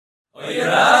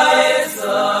Okay,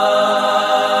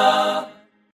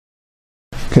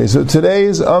 so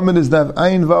today's Amud is Daf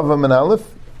Ayin Vav Amud Aleph,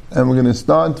 and we're going to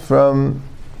start from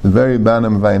the very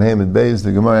bottom of Ayin Hamid Beis,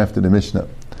 the Gemara after the Mishnah.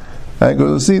 Right,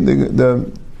 we'll see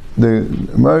the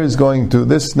Gemara is going to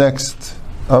this next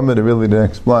Amud, or really the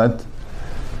next plot,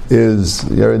 is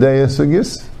Yeridei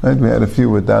Sugyas. Right, we had a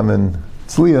few with Dam and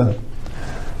Tzliya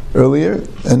earlier,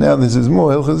 and now this is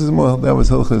more Hilchas. This is more, that was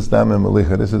Hilchas Dam and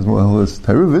Malicha. This is more Hilchas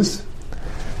Taruvis.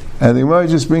 And the Gemara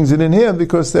just brings it in here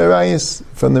because they're ayis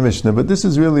from the Mishnah. But this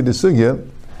is really the sugya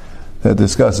that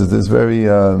discusses this very,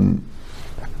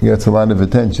 gets a lot of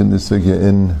attention, this sugya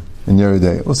in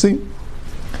Yeridei. We'll see.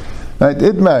 Right,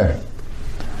 Idmar.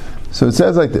 So it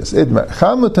says like this, Idmar.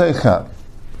 Cham l'teicham.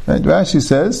 Right, Rashi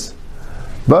says,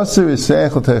 Basar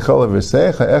yiseich l'teichol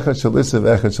v'yiseich ha'echad shel isav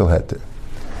echad shel heter.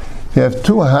 You have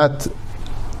two hot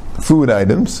food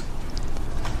items,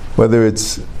 whether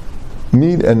it's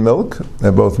meat and milk,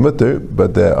 they're both mutter,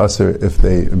 but they're asr if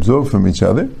they absorb from each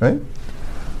other, right?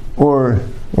 Or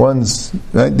one's,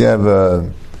 right, you have a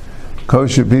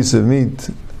kosher piece of meat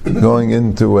going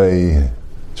into a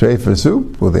trefa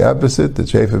soup, or the opposite, the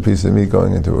trefa piece of meat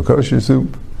going into a kosher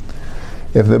soup.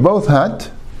 If they're both hot,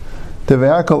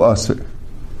 tevehakal asr.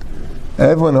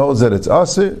 Everyone holds that it's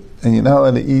asr, and you're not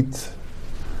allowed to eat,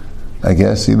 I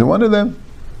guess, either one of them,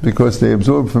 because they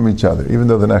absorb from each other. Even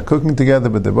though they're not cooking together,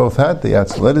 but they're both hot, the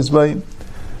yatz lettuce bay,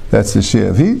 that's the share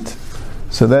of heat,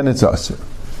 so then it's asr.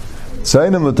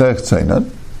 Tzainim l'teich tzainan,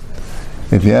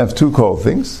 if you have two cold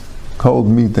things, cold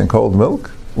meat and cold milk,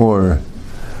 or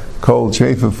cold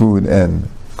trefa food and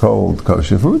cold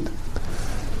kosher food,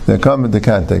 they come into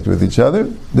contact with each other,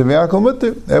 the v'yakol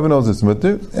mutter, everyone knows it's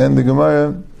mutter, and the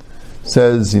Gemara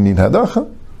says you need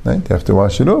hadacha, right? You have to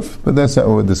wash it off, but that's not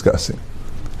what we're discussing.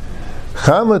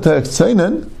 Cham l'teich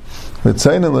tzainan,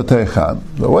 v'tzainan l'teich cham.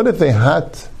 But what if a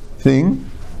hot thing,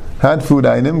 hot food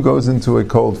item goes into a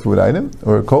cold food item,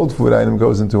 or a cold food item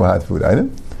goes into a hot food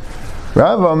item?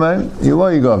 Rav Amar, yilo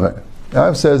yigover.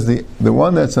 Rav says the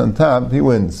one that's on top, he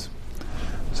wins.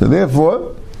 So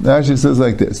therefore, Rashi says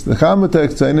like this: the cham l'teich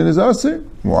tzainan is asr.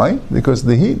 Why? Because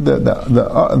the heat,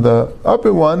 the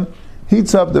upper one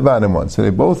heats up the bottom one, so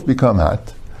they both become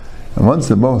hot. And once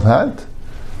they're both hot,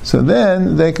 so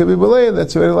then they could be belayed.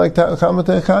 That's really like cham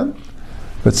l'teich cham.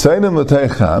 But tzainim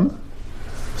l'teich cham.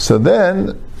 So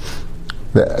then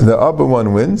the upper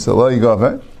one wins. So lo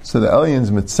yigover. So the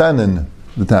aliens mitzanin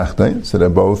the tachtain. So they're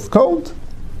both cold.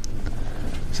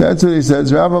 So that's what he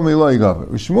says. Rav Amar lo yigover.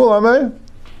 Shmuel Amar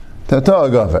tata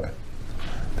yigover.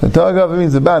 Tata yigover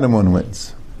means the bottom one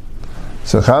wins.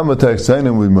 So cham l'teich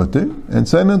tzainim we mutter, and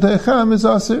tzainim l'teich cham is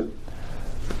asir.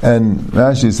 And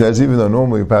Rashi says, even though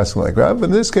normally we pass like Rav, but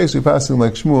in this case we pass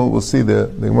like Shmuel. We'll see the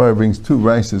Gemara brings two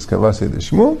rices, kavase to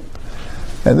Shmuel.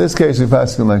 In this case we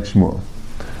pass like Shmuel.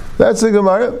 That's the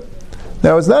Gemara.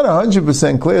 Now it's not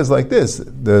 100% clear. It's like this.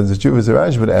 The Chuvas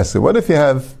Rashi would ask, what if you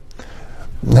have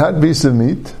a hot piece of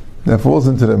meat that falls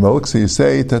into the milk? So you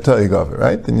say tata yigover,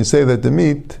 right? And you say that the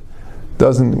meat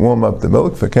doesn't warm up the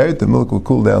milk. For carrot, the milk will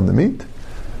cool down the meat,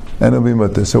 and it'll be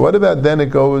mutter. So what about then it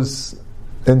goes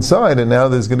inside, and now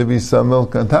there's going to be some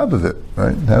milk on top of it,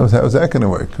 right? How's that going to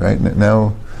work, right?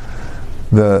 Now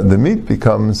the meat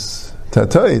becomes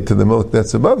tatay to the milk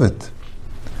that's above it.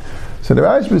 So the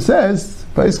Rashba says,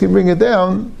 Pais can bring it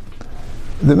down.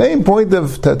 The main point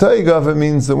of tatay gava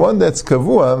means the one that's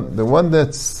kavua, the one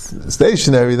that's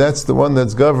stationary, that's the one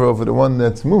that's gava over the one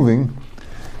that's moving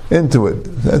into it.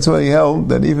 That's why he held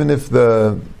that even if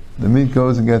the meat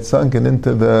goes and gets sunken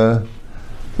into the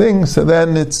thing, so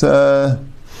then it's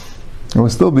it will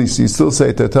still be, you still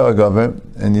say tata gaver,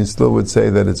 and you still would say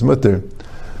that it's mutter.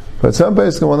 But some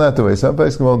places will not the way. Some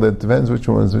places will that depends which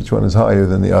one is higher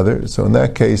than the other. So in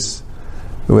that case,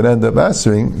 it would end up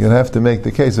answering. You'd have to make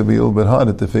the case. It'd be a little bit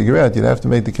harder to figure out. You'd have to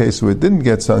make the case where it didn't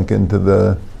get sunk into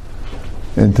the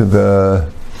tzainin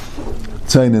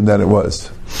that it was.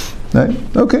 Right?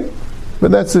 Okay.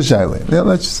 But that's the shaila. Now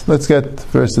let's get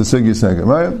first the sugya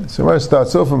second. So Gemara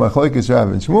starts off from Machlokes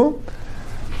Rav and Shmuel.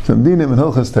 Some dinim and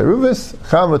hilchas teruvis.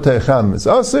 Cham l'teich cham is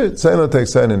aser. Tzayin l'teich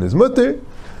tzayin is mutter.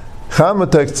 Cham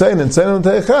l'teich tzayin and tzayin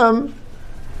l'teich cham.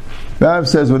 Rav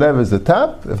says whatever is the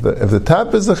top. If the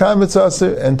top is the cham, it's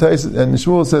aser. And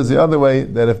Shmuel says the other way,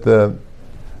 that if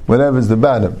whatever is the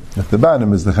bottom, if the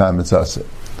bottom is the cham, it's aser.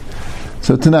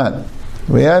 So tonight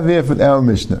we have here for our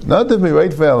Mishnah. Not that we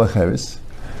wait for alacheres.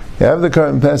 You have the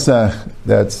current Pesach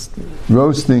that's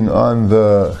roasting on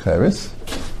the cheres,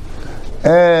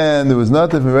 and there was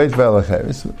not a right for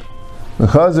cheres. The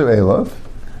chazer elov,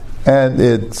 and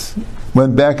it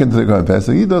went back into the current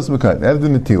Pesach. Yidos mekayim after the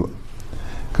netila.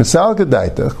 Kasal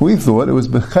kedaitach, we thought it was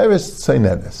becheres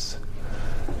tzainenes.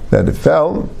 that it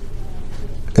fell,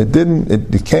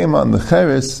 it came on the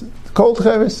cheres, cold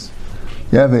cheres.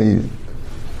 You have a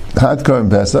hot Korban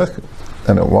Pesach,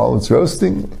 and while it's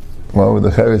roasting, while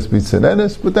the cheres be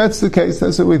tzenenes, but that's the case,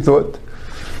 that's what we thought.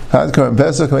 Hot Korban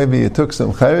Pesach, maybe you took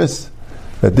some cheres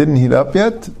that didn't heat up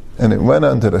yet, and it went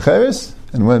onto the cheres,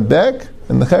 and went back,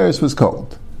 and the cheres was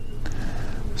cold.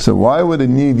 So why would it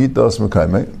need Yitos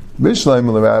Mekaimai?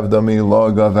 Bishleim l'Rav Dami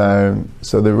lo gavar.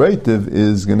 So the reitiv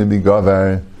is going to be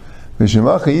gavar.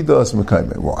 Mishmacha Yitos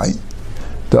Mekaimai. Why?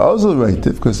 The Ozil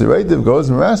reitiv, because the reitiv goes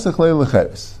Merasach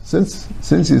le'lecheres.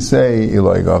 Since you say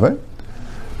Eloi gavar,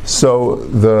 so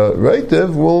the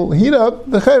reitiv will heat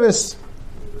up the cheres.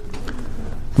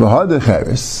 V'had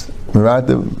cheres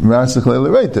Merasach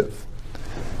le'leitiv.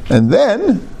 And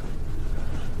then,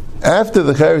 after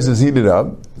the cheres is heated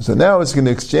up, so now it's going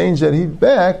to exchange that heat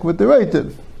back with the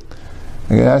reitiv.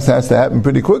 Again, that has to happen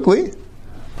pretty quickly,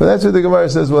 but that's what the Gemara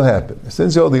says will happen.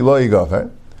 Since you're the loy gafar,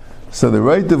 so the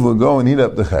reitiv will go and heat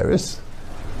up the cheres,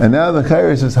 and now the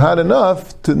cheres is hot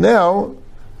enough to now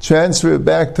transfer it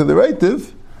back to the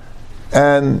reitiv,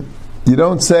 and you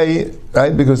don't say,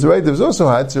 right, because the reitiv is also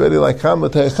hot, it's already like cham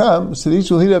l'teicham, so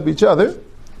each will heat up each other.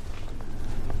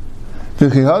 So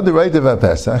now the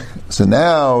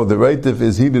reitiv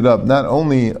is heated up not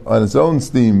only on its own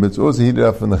steam, but it's also heated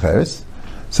up from the cheres.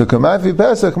 So kamafi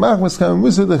Pesach machmas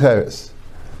chamusa the cheres.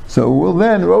 So we'll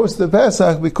then roast the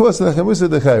Pesach because of the chamusa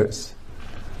the cheres,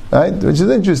 right? Which is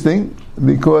interesting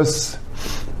because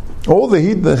all the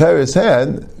heat the cheres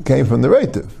had came from the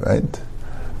reitiv, right?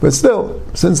 But still,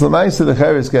 since l'maisa the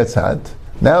cheres gets hot,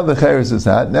 now the cheres is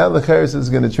hot. Now the cheres is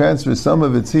going to transfer some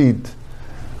of its heat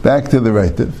back to the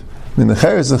reitiv. I mean, the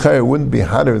cheres wouldn't be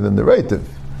hotter than the reitiv.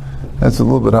 That's a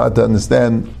little bit hard to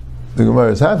understand. The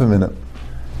Gemara's half a minute,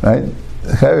 right?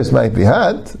 The cheres might be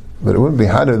hot, but it wouldn't be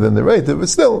hotter than the reitiv. But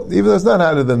still, even though it's not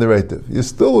hotter than the reitiv, you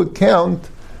still would count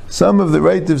some of the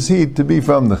reitiv's heat to be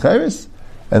from the cheres,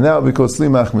 and that would be called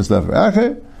slimach mislav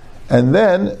acher. And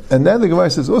then the Gemara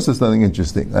says also something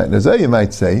interesting. Right? As you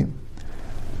might say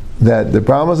that the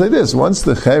problem is like this: once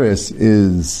the cheres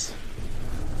is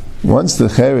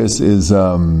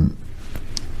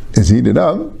heated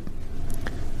up,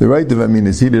 the reitiv,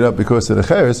 is heated up because of the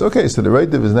cheres. Okay, so the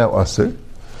reitiv is now aser,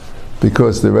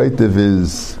 because the reitiv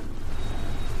is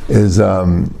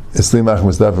slimach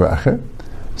mislav acher.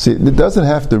 See, it doesn't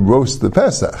have to roast the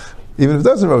Pesach, even if it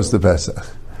doesn't roast the Pesach.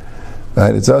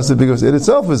 Right? It's aser because it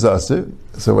itself is aser,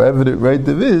 so wherever the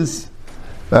reitiv is,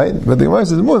 right? But the Gemara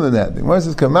says more than that. The Gemara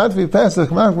says, Kamat vi Pesach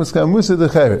machmas kamusa de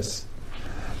cheres.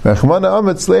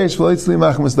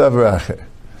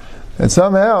 And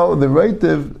somehow the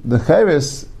reitiv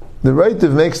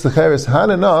makes the cheres hot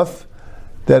enough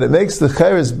that it makes the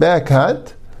cheres back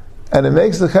hot, and it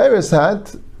makes the cheres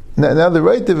hot. Now the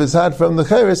reitiv is hot from the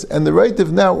cheres, and the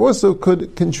reitiv now also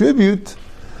could contribute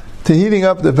to heating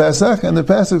up the Pesach, and the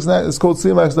Pesach is called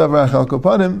Tzimach Davar Achal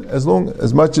Kopanim, as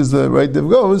much as the reitiv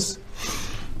goes,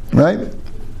 right?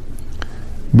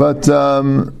 But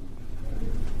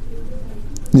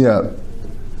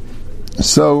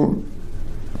so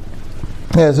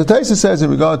Taisa says in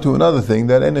regard to another thing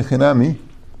that Enechinami.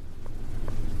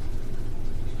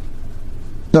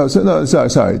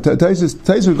 Sorry.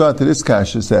 Taisa regard to this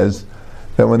kasha says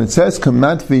that when it says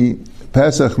Kamatvi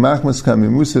Pesach Machmas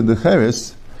Kamimusa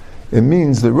Decheres, it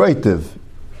means the reitiv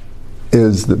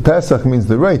is the Pesach means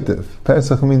the reitiv.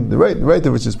 Pesach means the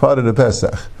reitiv, which is part of the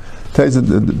Pesach. Taisa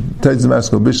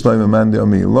Maskal Bishleim Amandi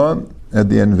Omi Ilan at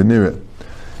the end Venira.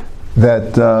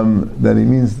 That he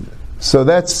means. So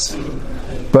that's.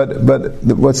 But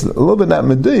what's a little bit not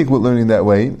meduyik with learning that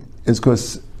way is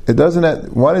because it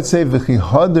doesn't. Why did it say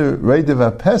v'chihader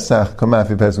reitiv Pesach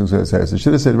kamafi Pesach It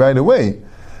should have said right away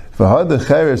v'hader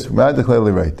cheres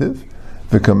radically reitiv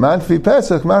v'kamafi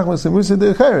Pesach machmas emusa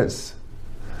de cheres.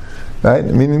 Right,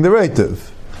 meaning the reitiv.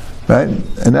 Right,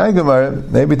 and Agamar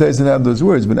maybe it doesn't have those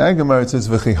words, but Agamar it says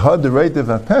v'chihader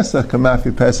reitiv Pesach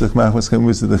kamafi Pesach machmas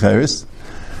emusa de cheres.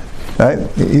 Right?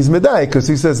 He's medai because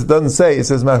he says it doesn't say, it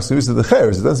says machzus of the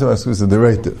cheres, it doesn't say machzus of the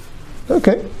reitiv.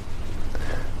 Okay.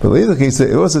 But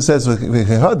it also says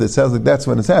it sounds like that's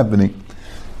when it's happening.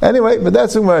 Anyway, but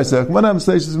that's what Gemara says.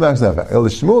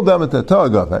 Shmuel damat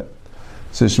ta'agav.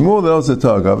 So Shmuel knows the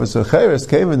ta'agav. So cheres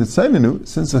came in the tzeinenu,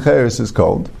 since the cheres is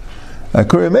cold.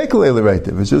 Kuri make a leila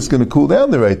reitiv. It's just going to cool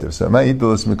down the reitiv. So my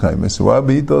itolos mekaymai. So why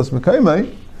be itolos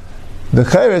mekaymai? The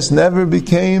cheres never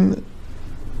became.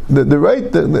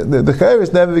 The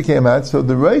cheres never became hot, so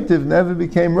the reitiv never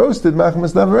became roasted.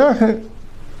 Machmas davar acher.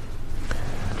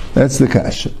 That's the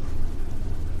kasha.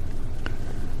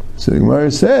 So the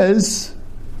Gemara says,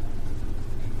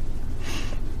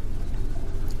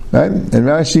 right? And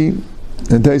Rashi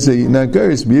And they say, not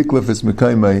Geris, B'yiklif is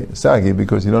Mekaymai Sagi,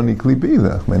 because you don't need Klip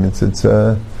either. I mean, it's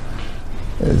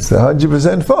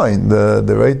 100% fine. The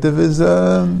Reitiv is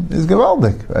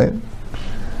Gevaldik, right?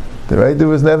 The Reitiv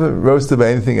was never roasted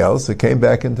by anything else. It came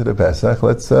back into the Pesach.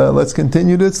 Let's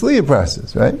continue the Tzliya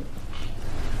process, right?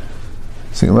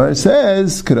 So Gemara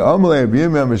says, just like Rabbi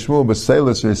Yirmiyah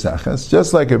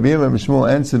Mishmuel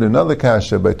answered another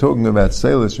kasha by talking about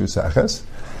Seilas Risachas,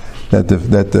 that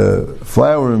the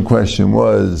flour in question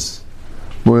was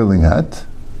boiling hot.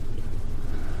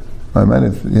 I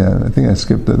think I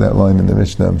skipped that line in the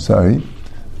Mishnah. I'm sorry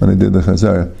when I did the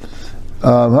Chazara.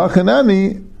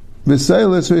 Hachanami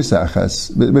b'Seilas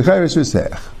Risachas b'Chayris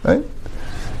Risach, right?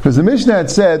 Because the Mishnah had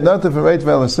said, not if a reit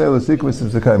vel seilus ikvis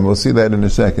tzakaim. We'll see that in a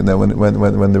second. That when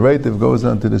the reitiv goes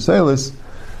onto the seilus,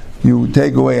 you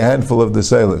take away a handful of the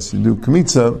seilus. You do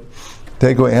kmitza,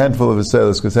 take away a handful of the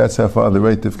seilus, because that's how far the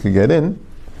reitiv can get in.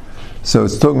 So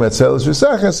it's talking about seilus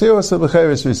risachas, here also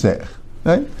b'chayris risach.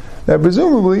 Right? Now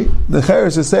presumably, the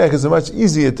chayris risach is a much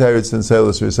easier teretz than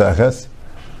seilus risachas.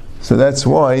 So that's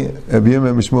why Rabbi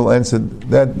Yirmiyah Mishmuel answered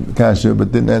that kasha,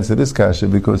 but didn't answer this kasha,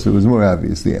 because it was more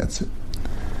obvious, the answer.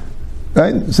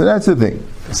 Right? So that's the thing.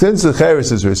 Since the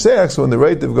cheres is reseach, so when the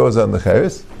reitiv goes on the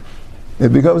cheres,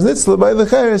 it becomes nitzla by the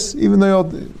cheres, even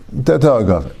though you're tatar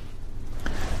of it.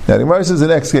 Now the Gemara says the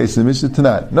next case, the Mishnah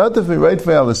Tanat. Not if we write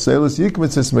for the seilus,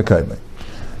 yikmitzis mekaymai.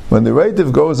 When the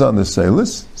reitiv goes on the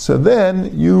seilus, so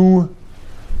then you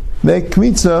make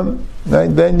kmitza, right?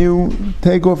 Then you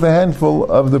take off a handful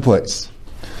of the place.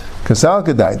 Kasal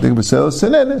kadai, think of seilus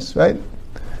senenis, right?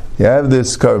 You have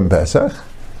this Karban Pesach.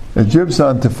 It drips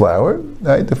onto flour,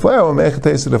 right? The flour, the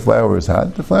taste of the flour is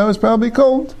hot. The flour is probably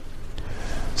cold.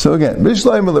 So again, why? Why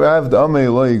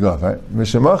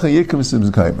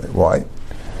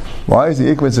is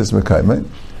the ikmis is mekaymai?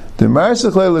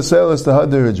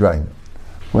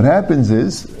 What happens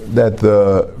is that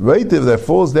the reitiv that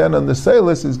falls down on the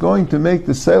seilus is going to make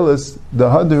the seilus, the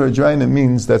hadar hadraina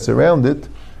means that's around it,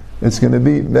 it's going to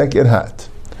make it hot.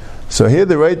 So here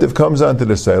the reitiv comes onto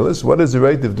the seilus. What does the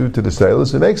reitiv do to the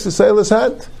seilus? It makes the seilus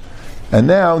hot. And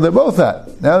now they're both hot.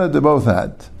 Now that they're both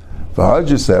hot,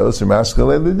 v'harja seilus are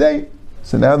maskalei l'dei.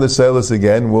 So now the seilus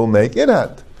again will make it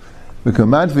hot.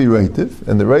 Become matvi reitiv,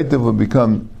 and the reitiv will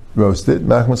become roasted.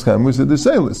 Machmas chamusa the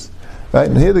seilus. Right?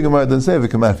 And here the Gemara doesn't say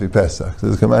v'kamatvi pesach. It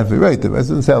says kamatvi reitiv. That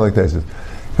doesn't sound like that.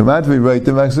 Kamatvi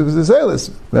reitiv machmas the seilus.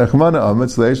 V'achmana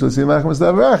ametz leish l'si machmas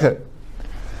davracher.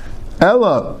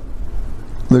 Ella.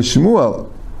 The Shmuel,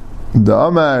 the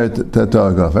Amar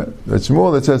Tatar Gafer, the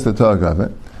Shmuel that says Tatar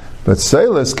Gafer, but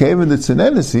Seilus came in the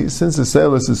Tzenenesi, since the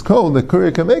Seilus is cold, the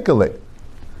Kuri Kamekale.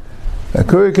 A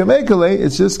Kuri Kamekale,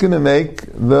 it's just going to make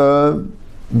the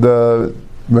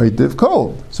reitiv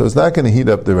cold. So it's not going to heat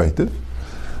up the reitiv.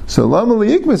 So Lama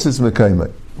Liyikmis is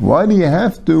Mekaymai. Why do you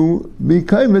have to be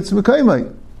Kaimitz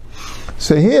Mekaymai?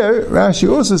 So here,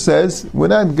 Rashi also says, we're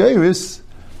not Geiris,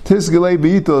 Tisgalei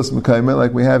Beitos Mekaymai,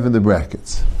 like we have in the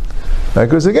brackets.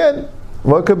 Because again,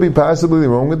 what could be possibly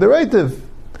wrong with the reitiv?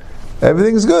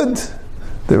 Everything's good.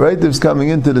 The reitiv's coming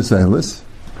into the seilus.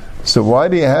 So why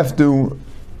do you have to?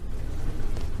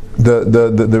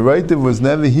 The reitiv was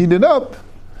never heated up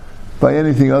by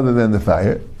anything other than the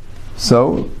fire.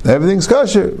 So everything's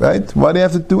kosher, right? Why do you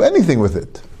have to do anything with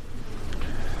it?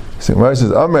 So Gemara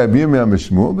says, Amar Rabbi Yirmiyah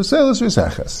Mishmuel b'seilus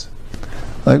risachas.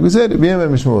 Like we said, Rabbi Yirmiyah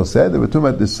Mishmuel said that we're talking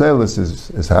about the seilus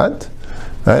is hot,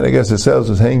 right? I guess the seilus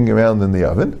was hanging around in the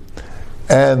oven,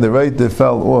 and the reitiv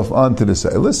fell off onto the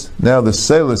seilus. Now the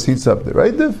seilus heats up the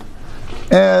reitiv,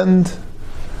 and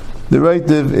the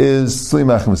reitiv is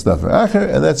slimach mustafa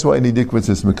acher, and that's why nidikwitz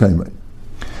is mekaymai.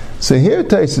 So here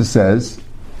Taisa says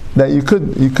that you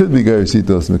could be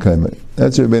gerisitos mekaymai.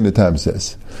 That's what Rabbeinu Tam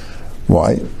says.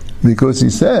 Why? Because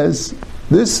he says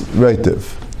this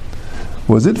reitiv,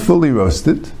 was it fully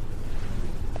roasted?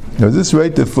 Was this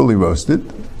reitiv fully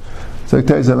roasted? So it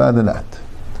tells about the not.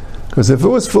 Because if it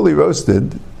was fully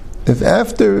roasted, if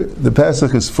after the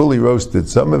Pesach is fully roasted,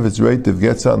 some of its reitiv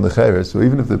gets on the cheres, or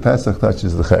even if the Pesach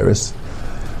touches the cheres,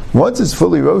 once it's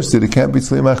fully roasted, it can't be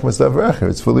tzlimach masav racher.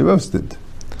 It's fully roasted.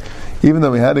 Even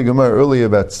though we had a Gemara earlier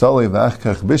about tzalei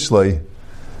v'achkach bishlei,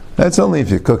 that's only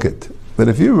if you cook it. But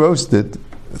if you roast it,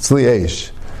 tzli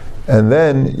eish, and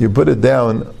then you put it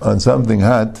down on something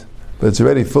hot, but it's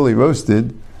already fully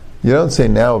roasted, you don't say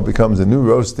now it becomes a new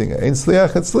roasting. Ain't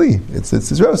sliach, it's sli.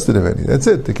 It's roasted already. That's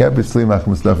it. It can't be slimach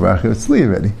mustaf racher. It's sli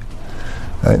already.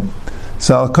 Right?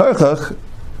 So al karchach,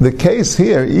 the case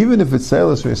here, even if it's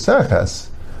seilus risachas,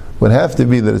 would have to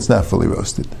be that it's not fully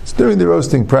roasted. It's during the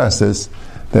roasting process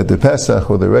that the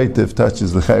pesach or the reitiv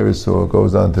touches the chayris or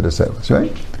goes on to the seilus.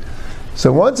 Right?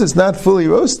 So once it's not fully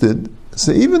roasted,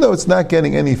 So even though it's not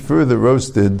getting any further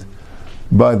roasted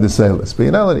by the seilus, but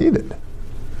you're not allowed to eat it.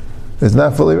 It's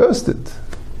not fully roasted.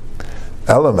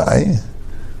 Elamai,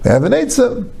 they have an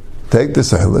eitzah. Take the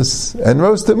seilus and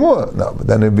roast it more. No, but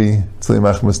then it'd be tzli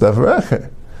machmas davar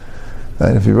acher.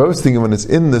 And if you're roasting it when it's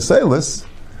in the seilus,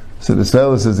 so the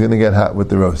seilus is going to get hot with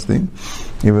the roasting,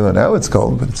 even though now it's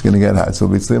cold, but it's going to get hot. So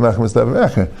it'll be tzli machmas davar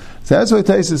acher. So that's why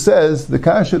Taisa says the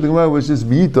kasha of the Gemara was just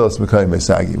v'itos mekayim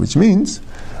esagi, which means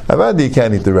avadi you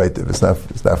can't eat the reitiv.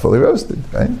 It's not fully roasted,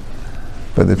 right?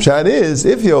 But the pshat is,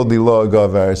 if you hold the law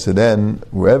gavar, so then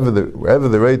wherever the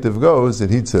reitiv goes, it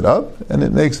heats it up and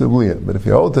it makes a bliyah. But if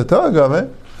you hold the tar gavar,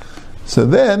 so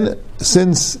then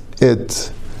since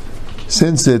it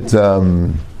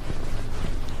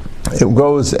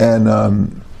goes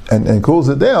and cools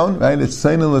it down, right? It's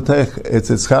seinin l'teich,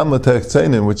 it's cham l'teich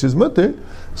seinin, which is mutter.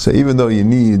 So even though you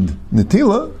need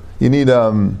netila, you need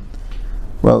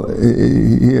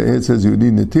it says you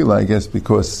need netila, I guess,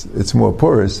 because it's more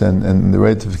porous and the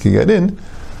reitiv can get in,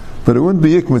 but it wouldn't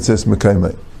be ikmitzes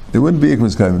mekaymai. It wouldn't be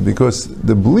ikmitzes mekaymai because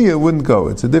the bliyah wouldn't go.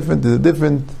 It's a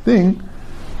different thing,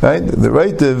 right? The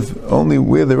reitiv, only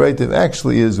where the reitiv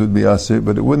actually is would be aser,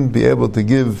 but it wouldn't be able to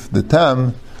give the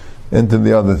tam into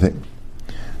the other thing.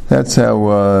 That's how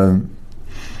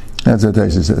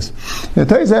Taisa says. Now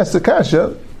Taisa asks the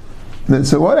kasha,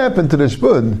 so what happened to the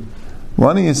shbud?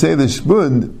 Why don't you say the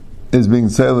shbud is being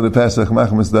tzeilah to Pesach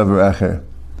machmas davar acher?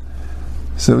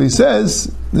 So he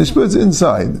says the shbud's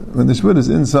inside. When the shbud is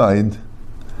inside,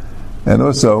 and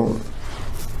also,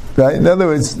 right? In other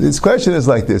words, this question is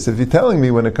like this: if you're telling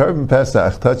me when a korban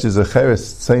Pesach touches a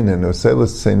cheres tzeinin or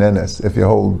seilus tzeinenes, if you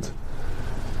hold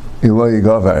Eloi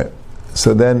gavar,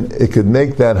 so then it could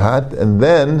make that hot, and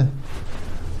then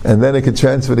it could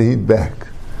transfer the heat back.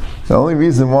 The only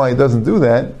reason why it doesn't do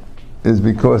that is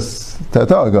because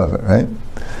tatar gavar, right?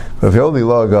 But if you only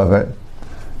law gavar,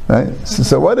 right?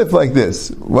 So what if like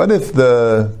this? What if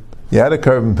you had a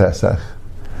korban Pesach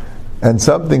and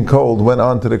something cold went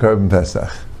onto the korban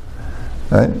Pesach,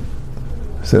 right?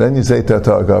 So then you say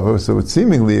tatar gavar. So it's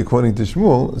seemingly, according to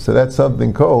Shmuel, so that's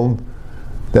something cold.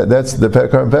 That's the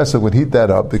korban Pesach would heat that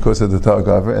up because of the tar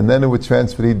gavar, and then it would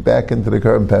transfer heat back into the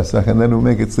korban Pesach, and then it would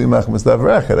make it tzli machmas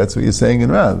davar acher. That's what you're saying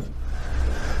in Rav.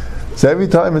 So every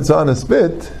time it's on a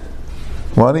spit,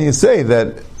 why don't you say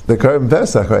that the korban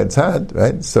Pesach, right? It's hot,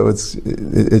 right? So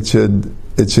it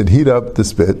should heat up the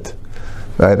spit,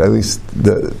 right? At least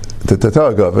the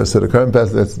tatar gavar. So the korban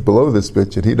Pesach that's below the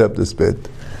spit should heat up the spit,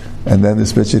 and then the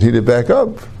spit should heat it back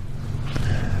up.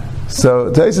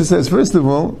 So Taisa says, first of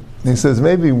all, he says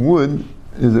maybe wood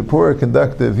is a poorer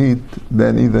conductive heat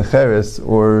than either cheres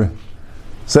or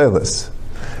seilus.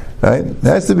 Right? It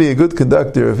has to be a good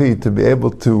conductor of heat to be able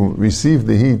to receive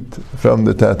the heat from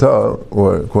the tatar,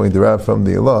 or according to Rav from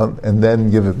the alarm, and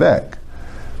then give it back.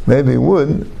 Maybe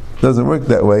wood doesn't work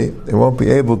that way. It won't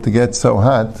be able to get so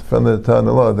hot from the tatar and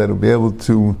the law that it'll be able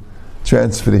to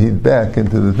transfer the heat back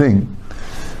into the thing.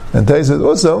 And Taisa says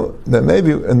also that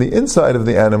maybe in the inside of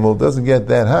the animal doesn't get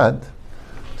that hot,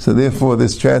 so therefore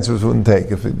this transfers wouldn't take.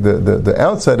 If the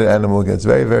outside of the animal gets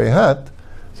very, very hot,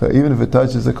 so even if it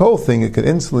touches a cold thing, it could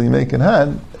instantly make it hot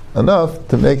enough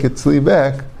to make it tzli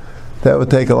back. That would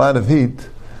take a lot of heat,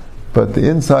 but the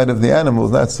inside of the animal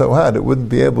is not so hot, it wouldn't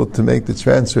be able to make the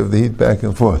transfer of the heat back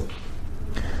and forth.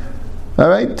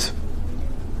 Alright?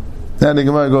 Now the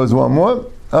Gemara goes one more.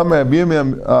 Amar Rabbi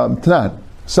Yirmiyah Tanan.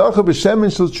 Sarcha b'shemen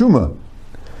shel truma.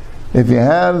 If you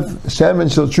have shemen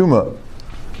shel truma,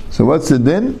 so what's the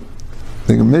din?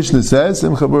 The Mishnah says,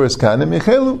 "Im chaburas kanim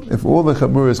yechelu." If all the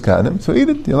chaburas kanim, so eat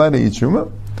it. You're allowed to eat truma.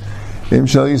 Im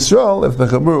shel Yisrael. If the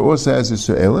chabur also has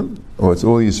Yisraelim, or it's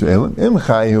all Yisraelim. Im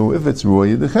chayu. If it's raw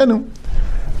yidechenu.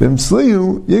 Im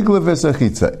sliu yiglev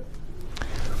esachitzai.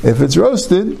 If it's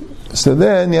roasted, so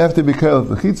then you have to be careful.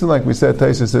 The chitzah, like we said,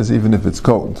 Taisa says, even if it's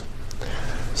cold.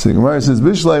 So the Gemara says,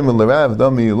 "Bishleim l'Rav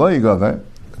dami Eloi gavar."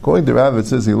 According to Rav, it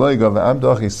says Eloi gavar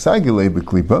amdachi sagilei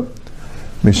b'klipa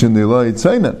mishin Eloi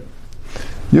tzayna.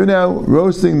 You're now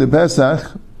roasting the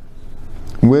Pesach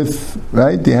with,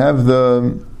 right? You have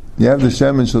the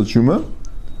shemen shel truma,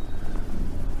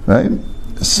 right?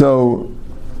 So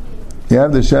you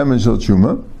have the shemen shel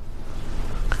truma.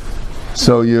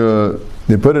 So you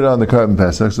put it on the korban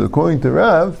Pesach. So according to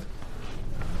Rav,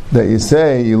 that you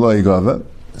say Eloi gavar.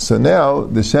 So now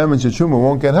the shemen shel truma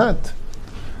won't get hot.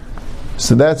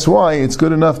 So that's why it's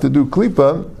good enough to do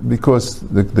klipa, because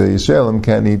the Yisraelim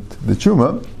can't eat the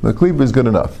truma. The klipa is good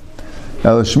enough.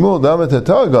 Now the Shmuel damat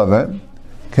tatar gavar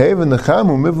kaven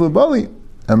nechamu mivlu bali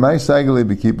amay sagale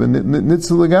bekipa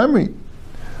nitzul legamri.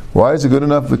 Why is it good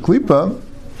enough for klipa?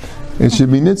 It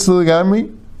should be nitzul legamri.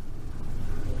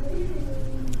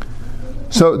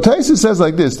 So Taisa says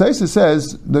like this. Taisa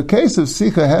says the case of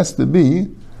Sikha has to be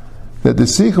that the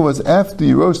Sikha was after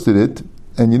you roasted it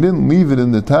and you didn't leave it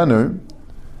in the tanner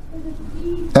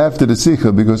after the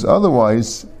Sikha, because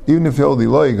otherwise, even if you hold the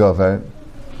loy gavar,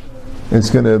 it's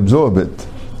going to absorb it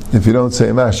if you don't say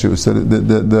mashu. So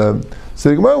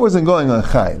the Gemara wasn't going on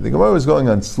chai. The Gemara was going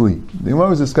on sli. The Gemara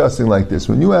was discussing like this: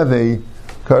 when you have a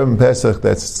Karban Pesach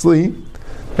that's sli,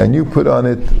 and you put on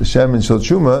it Shem and Shel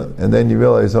Truma, and then you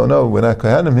realize, oh no, we're not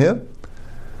Kohanim here.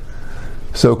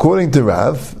 So according to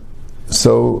Rav,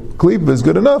 so Klipa is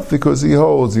good enough because he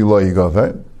holds the loy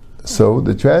gavar. So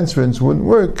the transference wouldn't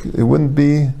work. It wouldn't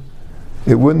be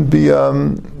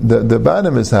the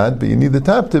bottom is hot, but you need the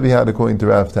top to be hot according to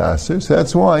Rav Ta'aser. So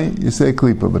that's why you say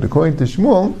Klipa. But according to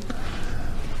Shmuel,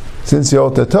 since you're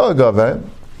Tatar Gavar,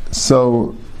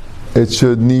 so it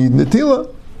should need Netila.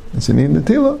 It should need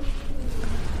Netila.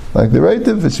 Like the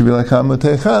Reitiv, it should be like Ham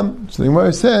L'Teicham. So the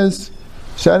Gemara says,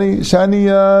 Shani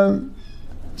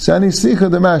Sicha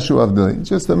the Mashu Avdali.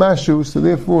 Just the Mashu, so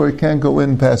therefore it can't go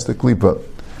in past the Klipa.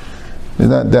 It's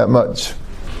not that much.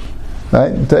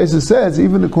 Right? Taisa says,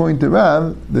 even according to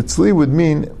Rav, the tzli would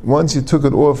mean once you took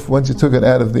it off, once you took it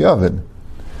out of the oven.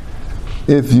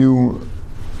 If you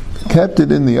kept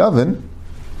it in the oven,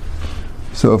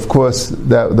 so of course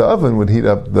the oven would heat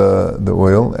up the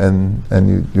oil, and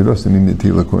you'd also need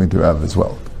netila according to Rav as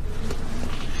well.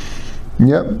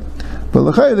 Yep. But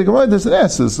l'chai, the Gemara doesn't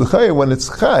ask this. L'chai, when it's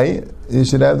chai, you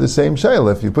should have the same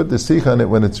shayla. If you put the sikh on it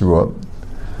when it's raw,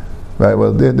 right?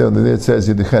 Well, there it says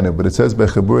yidechenu, but it says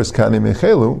bechaburas kani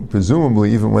mechelu.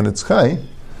 Presumably, even when it's chai, I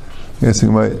guess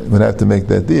you would have to make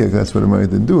that diak. That's what Gemara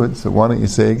didn't do it. So why don't you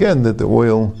say again that the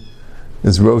oil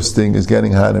is roasting, is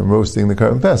getting hot and roasting the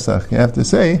Karban Pesach? You have to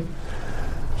say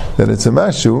that it's a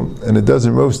mashu and it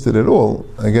doesn't roast it at all.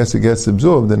 I guess it gets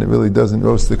absorbed and it really doesn't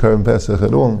roast the Karban Pesach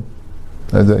at all.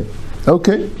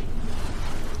 Okay.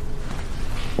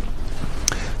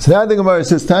 So now the Gemara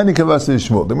says, Tani Kavasa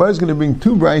Shmuel. The Gemara is going to bring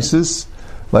two brises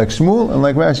like Shmuel, and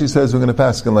like Rashi says, we're going to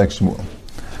pass like Shmuel.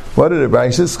 What are the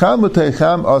brises? Cham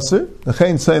l'teicham aser,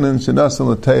 l'chein seinen shenasan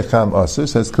l'teicham aser,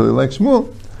 says clearly like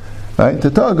Shmuel. Right?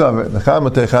 Tatar gaver, the cham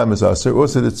l'teicham is aser,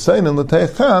 also the seinen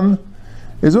l'teicham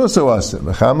is also aser.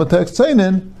 The cham l'teich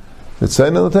seinen, the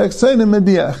seinen l'teich seinen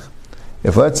mediach.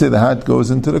 If let's say the hot goes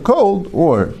into the cold,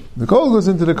 or the cold goes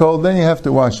into the cold, then you have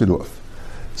to wash it off.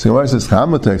 So Gemara says,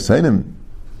 cham l'teich seinen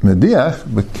mediach,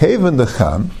 but kaven the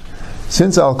cham,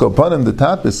 since al kopanim the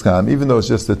top is cham, even though it's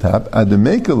just the top,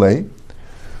 ademekele.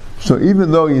 So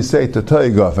even though you say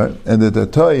tatoi gofer, and the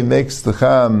tatoi makes the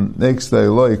cham, makes the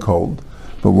eloi cold,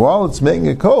 but while it's making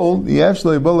it cold, you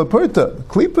actually balaperta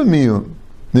klipa miyu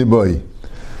niboy.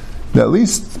 At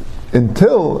least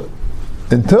until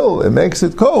it makes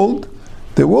it cold,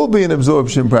 there will be an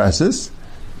absorption process,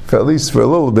 at least for a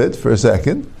little bit, for a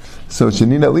second. So it should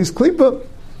need at least klipa.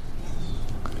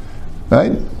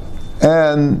 Right?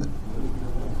 And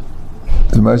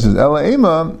the Gemara says, Ela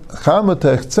ema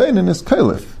chamatech tzeinin is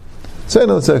kailif.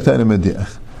 Tzeinin l'tzech tzeinin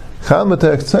mediach.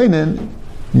 Chamatech tzeinin,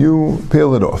 you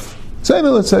peel it off.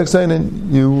 Tzeinin l'tzech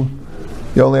tzeinin, you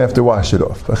only have to wash it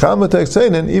off. But chamatech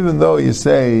tzeinin, even though you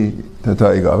say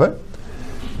tatai gaver,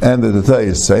 and the tatai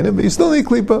is tzeinin, but you still need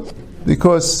klipa,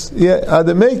 because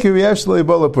the maker actually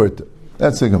bolapurta.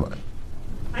 That's the Gemara.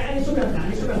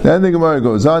 Then the Gemara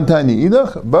goes on, Tani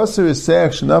idach, basar is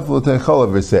seach shenafel l'teichol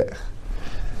v'seach.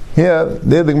 Here,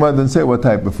 there the Gemara doesn't say what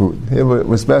type of food. Here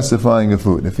we're specifying a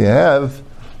food. If you have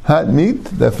hot meat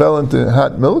that fell into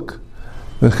hot milk,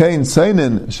 v'chein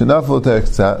seinin shenafel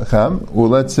l'teicham, or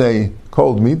let's say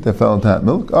cold meat that fell into hot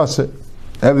milk, aser.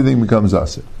 Everything becomes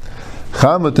aser.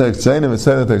 Cham l'teich seinin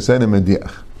v'sein l'teich seinin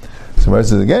mediach. So Gemara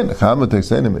says again, cham l'teich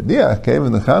seinin mediach, came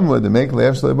in the cham where the make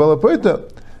le'ef shlei balapuerta.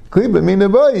 Klipa mina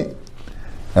boy.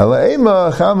 Ela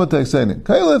ema cham l'teich seinin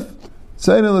kailif,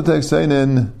 seinin l'teich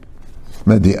seinin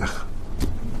mediach.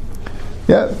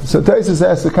 Yeah, so Taisus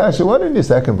asked the kasha, what in your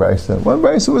second brisa? One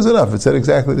brisa was enough. It said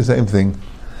exactly the same thing.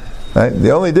 Right?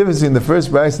 The only difference between the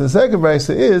first brisa and the second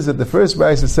brisa is that the first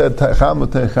brisa said cham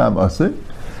l'teicham aser,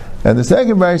 and the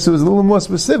second brisa was a little more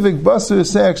specific, basar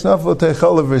seach shnafel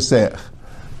teichol v'seach.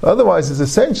 Otherwise, it's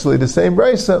essentially the same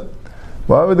brisa.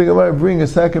 Why would the Gemara bring a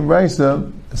second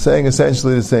brisa saying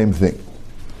essentially the same thing?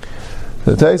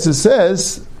 The Taisus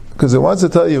says, because it wants to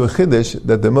tell you a chiddush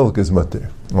that the milk is mutter.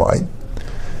 Why?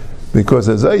 Because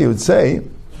as you would say,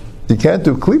 you can't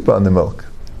do klipa on the milk.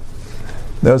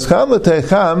 Now, cham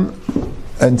l'teicham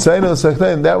and tzein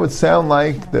l'sechtein, that would sound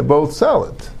like they're both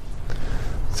solid.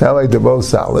 Sound like they're both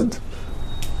solid.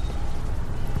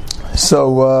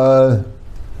 So,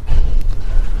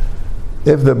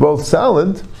 if they're both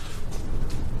solid,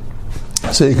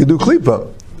 so you could do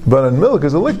klipa. but on milk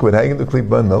is a liquid. How you going to do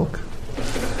klipa on milk?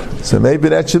 So maybe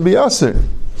that should be aser.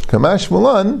 Kamash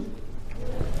Mulan,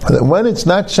 that when it's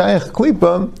not shaykh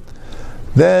klipa,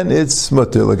 then it's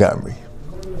mutter lagamri.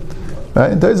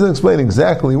 Right? It doesn't explain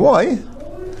exactly why.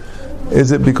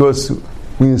 Is it because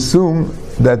we assume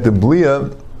that the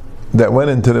blia that went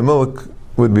into the milk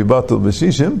would be batul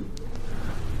b'shishim,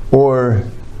 or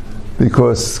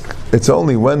because it's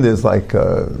only when there's like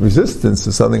resistance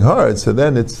to something hard, so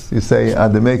then it's, you say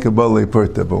ademeka bale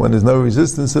purta, but when there's no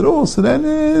resistance at all, so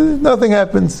then nothing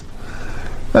happens.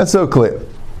 That's so clear.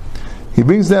 He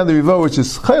brings down the Riva, which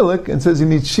is chaylik, and says you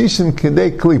need shishin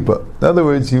kedei klipa. In other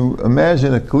words, you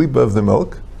imagine a klipa of the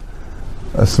milk,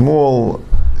 a small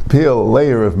peel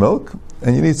layer of milk,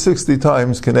 and you need 60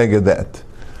 times keneged that.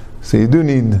 So you do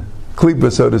need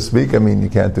klipa, so to speak. I mean, you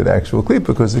can't do the actual klipa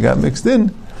because it got mixed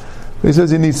in. But he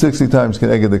says you need 60 times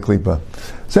keneged the klipa.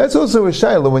 So that's also a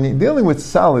shayla when you're dealing with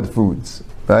solid foods,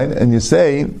 right? And you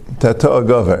say tata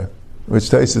agavar, which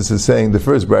Taisus is saying the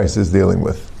first Bryce is dealing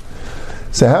with.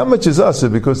 So how much is asa?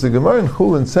 Because the Gemara in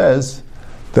Chulin says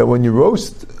that when you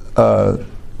roast a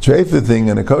treifa thing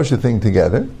and a kosher thing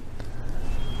together,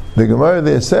 the Gemara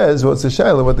there says, what's the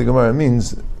shayla, what the Gemara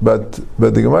means, but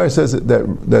the Gemara says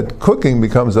that cooking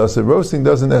becomes asa, roasting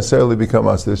doesn't necessarily become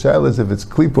asa. The shayla is if it's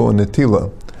klipa and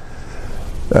netila.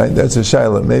 Right? That's a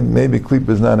shayla. Maybe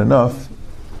klipa is not enough.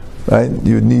 Right?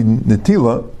 You would need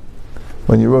netila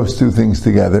when you roast two things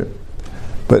together.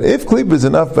 But if klipa is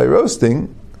enough by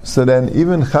roasting, so then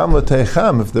even cham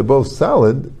l'teicham, if they're both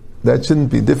solid, that shouldn't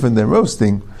be different than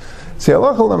roasting. See,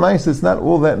 halacha l'mais, it's not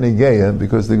all that negeya,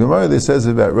 because the Gemara there says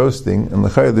about roasting, and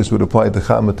l'chayr this would apply to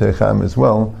cham l'teicham as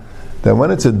well, that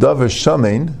when it's a davar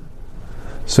shamein,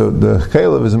 so the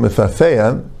chaylev is a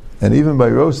mefafeya, and even by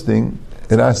roasting,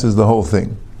 it asks the whole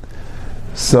thing.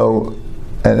 So,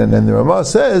 and the Ramah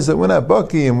says that we're not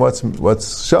baki in what's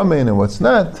shamein and what's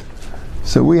not.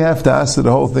 So we have to ask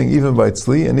the whole thing, even by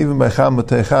tzli and even by cham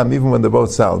l'teicham, even when they're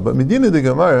both solid. But medina de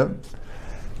Gemara,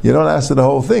 you don't ask the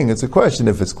whole thing. It's a question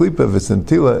if it's klipa, if it's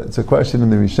nentila. It's a question in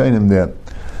the Rishonim there.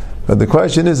 But the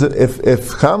question is that if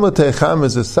cham l'teicham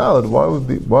is a solid, why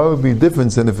would be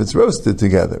different than if it's roasted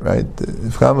together, right?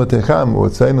 If cham l'teicham or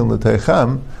tzeinin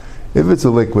l'teicham, if it's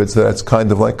a liquid, so that's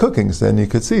kind of like cooking. So then you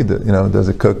could see that, does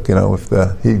it cook? If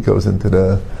the heat goes into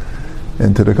the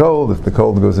cold, if the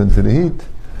cold goes into the heat.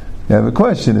 You have a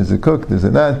question: is it cooked? Is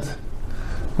it not?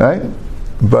 Right?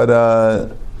 But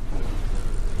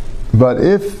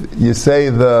if you say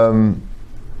right,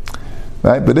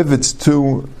 but if it's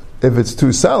too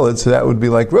solid, so that would be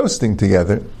like roasting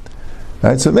together,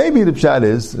 right? So maybe the pshat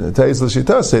is Taiz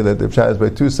l'shita say that the pshat is by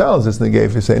two solids. It's negay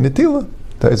if you say netila.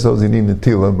 Taiz says you need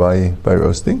netila by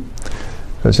roasting.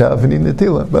 Pshat if you need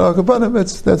netila, but al kapanim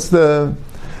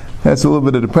that's a little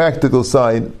bit of the practical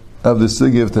side of the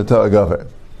sugi of tata agavar.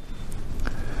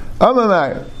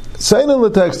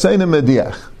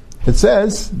 It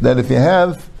says that if you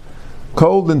have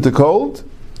cold into cold,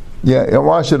 you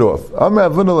wash it off.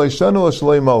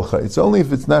 It's only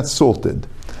if it's not salted.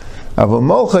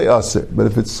 But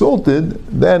if it's salted,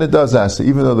 then it does aser,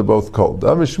 even though they're both cold.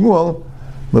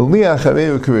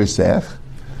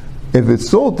 If it's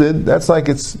salted, that's like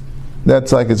it's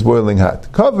boiling hot.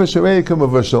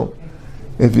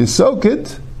 If you soak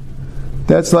it,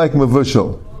 that's like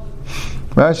mavushal.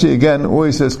 Rashi again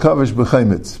always says kavish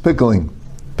b'chaimitz, pickling.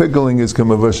 Pickling is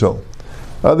kamavushal.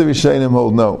 Other Rishonim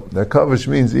hold no. That kavish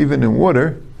means even in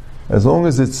water, as long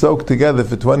as it's soaked together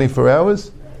for 24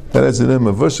 hours, that is an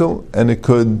mavushal, and it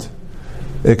can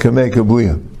make a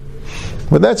bliya.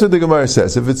 But that's what the Gemara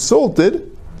says. If it's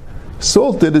salted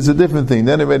is a different thing.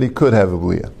 Then already could have a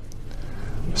bliya.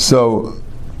 So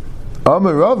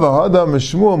Amar Rava Hadam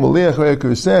Mishmuel Maliach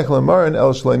Re'ekursech Lamarin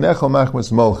El Shleinechel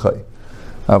Machmas Molchai.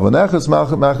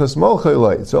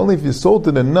 It's only if you salt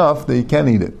it enough that you can't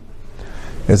eat it.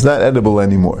 It's not edible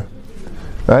anymore.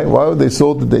 Right? Why would they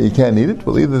salt it that you can't eat it?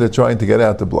 Well, either they're trying to get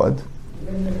out the blood.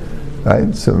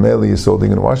 Right? So mainly you're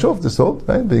salting and wash off the salt,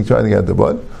 right? They're trying to get out the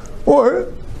blood. Or,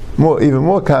 even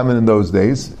more common in those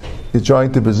days, you're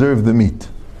trying to preserve the meat.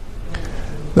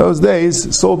 Those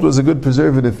days, salt was a good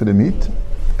preservative for the meat.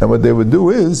 And what they would do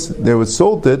is, they would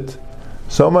salt it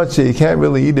so much that you can't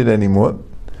really eat it anymore.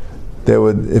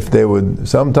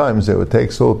 Sometimes they would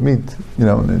take salt meat,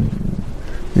 and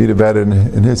read about it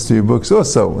in history books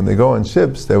also. When they go on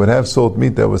ships, they would have salt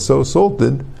meat that was so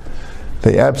salted,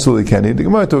 they absolutely can't eat. The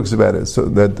Gemara talks about it, so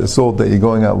that the salt that you're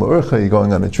going out l'urcha, you're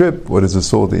going on a trip, what is the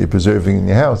salt that you're preserving in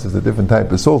your house? It's a different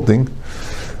type of salting.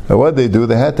 But what they do,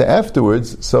 they had to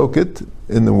afterwards soak it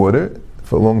in the water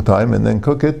for a long time and then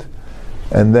cook it,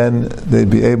 and then they'd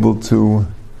be able to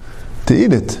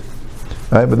eat it.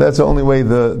 Right? But that's the only way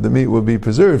the meat will be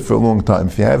preserved for a long time.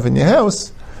 If you have it in your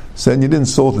house, so then you didn't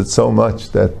salt it so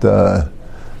much that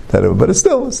but it's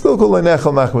still called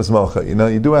nechel machmas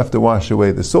malcha. You do have to wash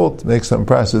away the salt, make some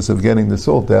process of getting the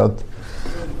salt out.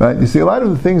 Right? You see, a lot of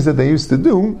the things that they used to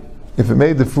do, if it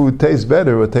made the food taste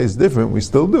better or taste different, we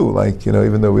still do. Like,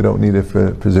 even though we don't need it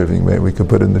for preserving, maybe we could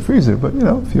put it in the freezer. But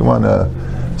if you want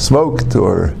smoked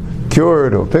or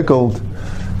cured or pickled,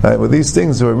 right? Well, these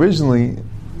things were originally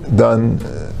done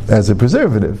as a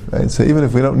preservative, right? So even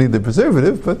if we don't need the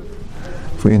preservative, but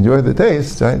if we enjoy the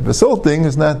taste, right? The salting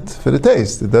is not for the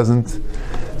taste. It doesn't.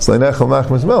 It's like nechel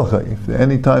machmas melcha. If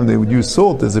any time they would use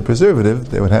salt as a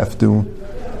preservative, they would have to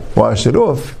wash it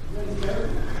off.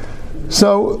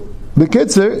 So the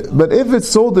kitzer, but if it's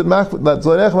salted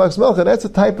that's a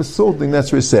type of salting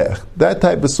that's resech. That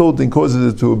type of salting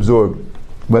causes it to absorb.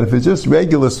 But if it's just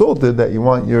regular salted that you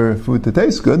want your food to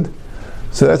taste good,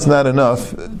 so that's not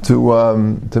enough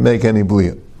to make any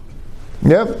bliyah.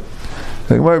 Yep.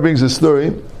 The Gemara brings a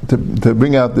story to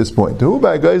bring out this point. There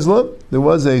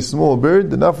was a small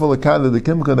bird, the nafal akada, the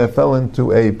kimcha, that fell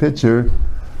into a pitcher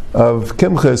of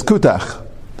kimcha's kutach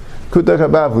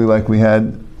habavli, like we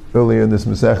had earlier in this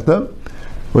Masechta,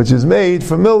 which is made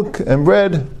from milk and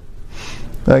bread,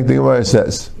 like the Gemara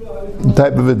says,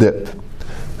 type of a dip.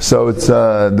 So it's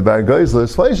the bar geisler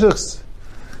is fleischiks,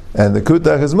 and the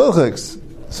kutach is milchiks.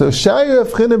 So shayir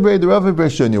avchina breid rav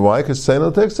bershunya. Why? Because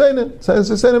seinen takes seinen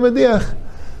mediach.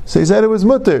 So he said it was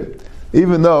mutter,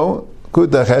 even though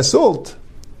kutach has salt,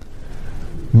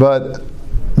 but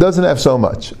doesn't have so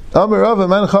much. Amar Rav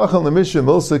man chachal lemisha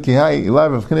milsa ki hay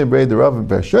ilav avchina breid rav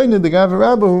bershunya degav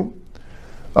rabahu.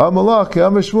 Amalak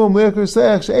amar shmuel mleikar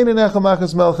seach she'ein nechel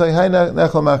machas melchay hay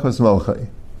nechel machas melchay.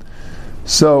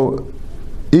 So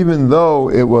even though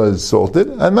it was salted,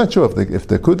 I'm not sure if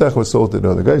the kutach was salted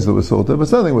or the geisel was salted, but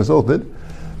something was salted.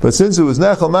 But since it was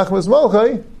nechel machmas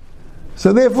malchay,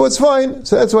 so therefore it's fine.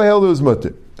 So that's why I held it was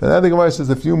mutter. And now the Gemara says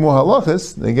a few more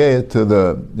halachas. They gave it to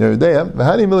the Yeridea.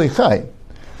 V'hani milichai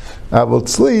avol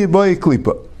tzli boy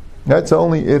klipa. That's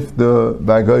only if the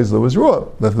geisel was raw.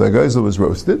 If the geisel was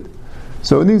roasted,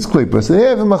 so it needs klipa. So they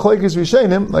have a machlekes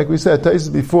rishenim, like we said, Taisus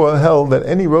before, held that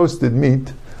any roasted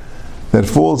meat that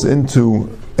falls into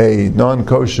a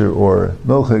non-kosher or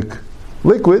milchik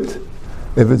liquid,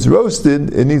 if it's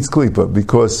roasted, it needs klipa,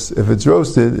 because if it's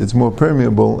roasted, it's more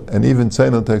permeable, and even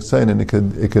tzayin takes tzayin,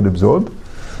 it could absorb.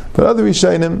 But other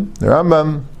Rishonim, the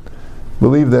Rambam,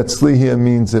 believe that sli here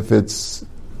means if it's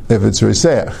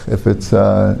reseach, if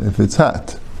it's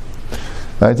hot.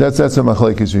 Right? That's a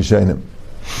machlekes Rishonim.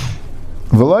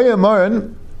 V'lo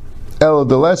yamaran el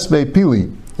delesbe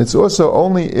pili. It's also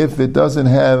only if it doesn't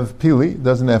have pili,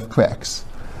 doesn't have cracks.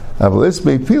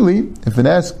 Avalisbe pili, if it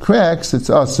has cracks, it's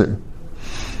aser.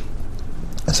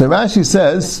 So Rashi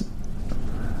says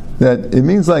that it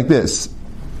means like this.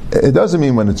 It doesn't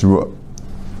mean when it's raw.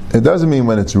 It doesn't mean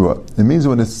when it's raw. It means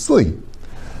when it's sli.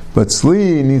 But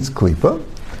sli needs klipa,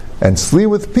 and sli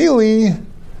with pili,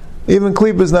 even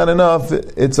klipa is not enough.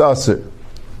 It's aser.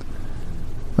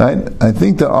 Right? I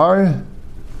think there are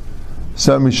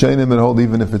some Rishonim that hold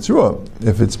even if it's raw.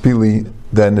 If it's pili,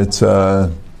 then it's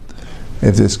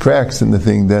if there's cracks in the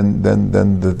thing, then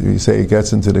you say it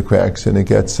gets into the cracks and it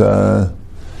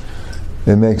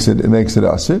makes it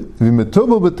aser.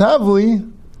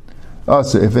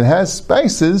 If it has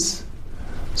spices,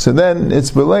 so then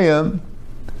it's beleya,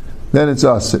 then it's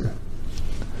aser.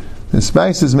 The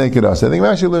spices make it aser. I think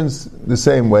Rashi learns the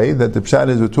same way, that the pshat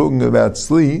is we're talking about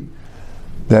sli,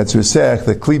 that's resech,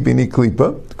 the klipa ni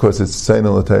klipa, because it's tzayin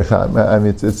l'teicham. I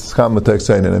mean, it's cham l'teich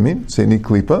tzayin. I mean, say ni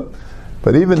klipa.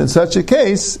 But even in such a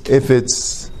case, if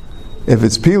it's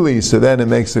pili, so then it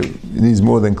needs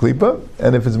more than klipa.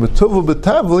 And if it's metuvel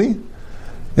b'tavli,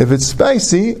 if it's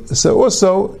spicy, so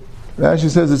also Rashi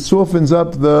says it softens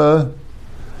up the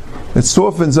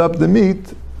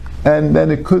meat, and then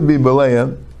it could be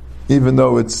beleya, even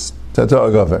though it's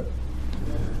tatar gaver.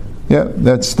 Yeah,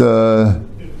 that's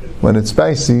when it's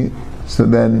spicy, so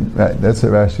then, right, that's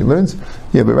what Rashi learns.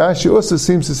 Yeah, but Rashi also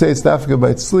seems to say it's dafka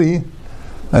by tzli.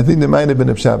 I think there might have been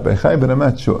a pshat by Chai, but I'm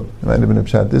not sure. There might have been a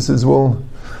pshat. This is all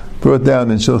brought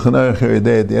down in Shulchan Aruch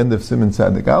Yeridei at the end of Siman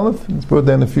Tzadik Aleph. It's brought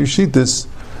down a few shittas,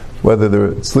 whether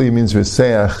the tzli means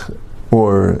reseach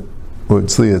or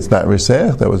tzli it's not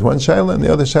reseach. That was one shaila, and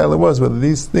the other shaila was whether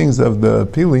these things of the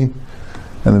pili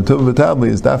and the tuv v'tabli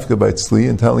is dafka by tzli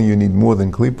and telling you need more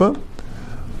than klipa,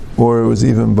 or it was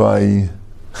even by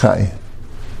Chai,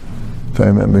 if I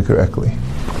remember correctly.